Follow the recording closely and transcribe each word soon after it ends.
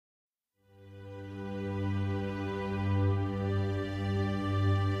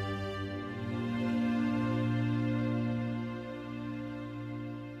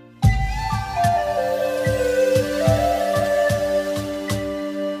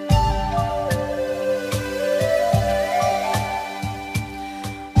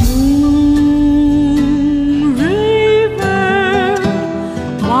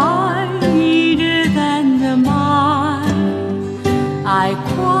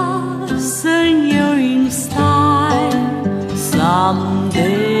crossing you in style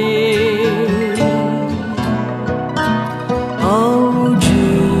someday. Oh,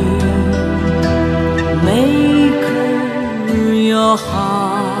 dream maker, your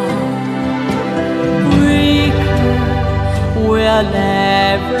heart breaker,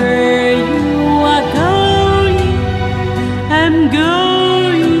 wherever you are going, I'm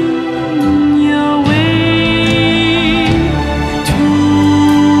going your way to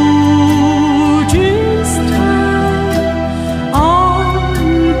dreams time on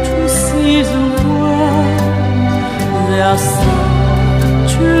to see the world. There's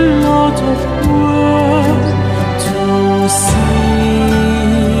such a lot of world to see.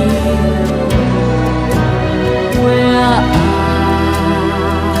 Where after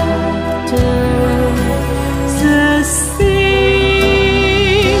the sea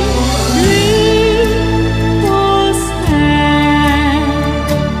was hand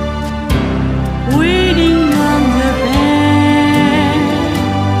waiting on the bank,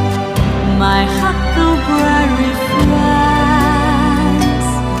 my huckleberry friends,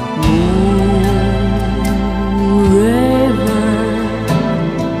 Moon River,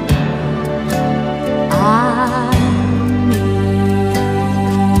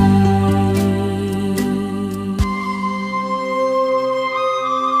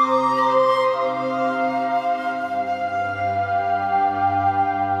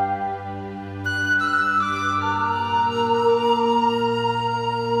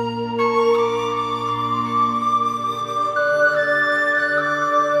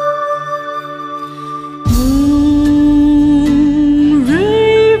 Moon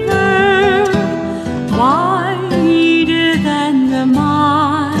River, wider than the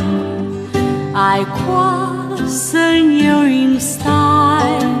mile, I cross you in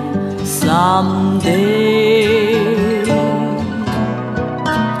style someday.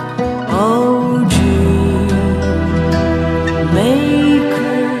 Oh, dream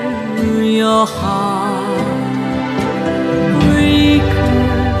maker, your heart breaker,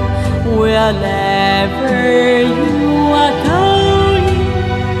 wherever you are going,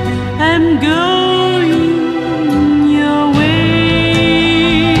 I'm going your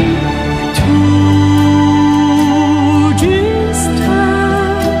way to dreams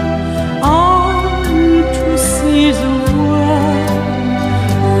time on to see the world.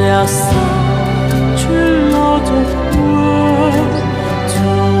 There's such a lot of world to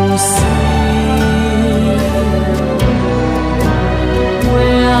see.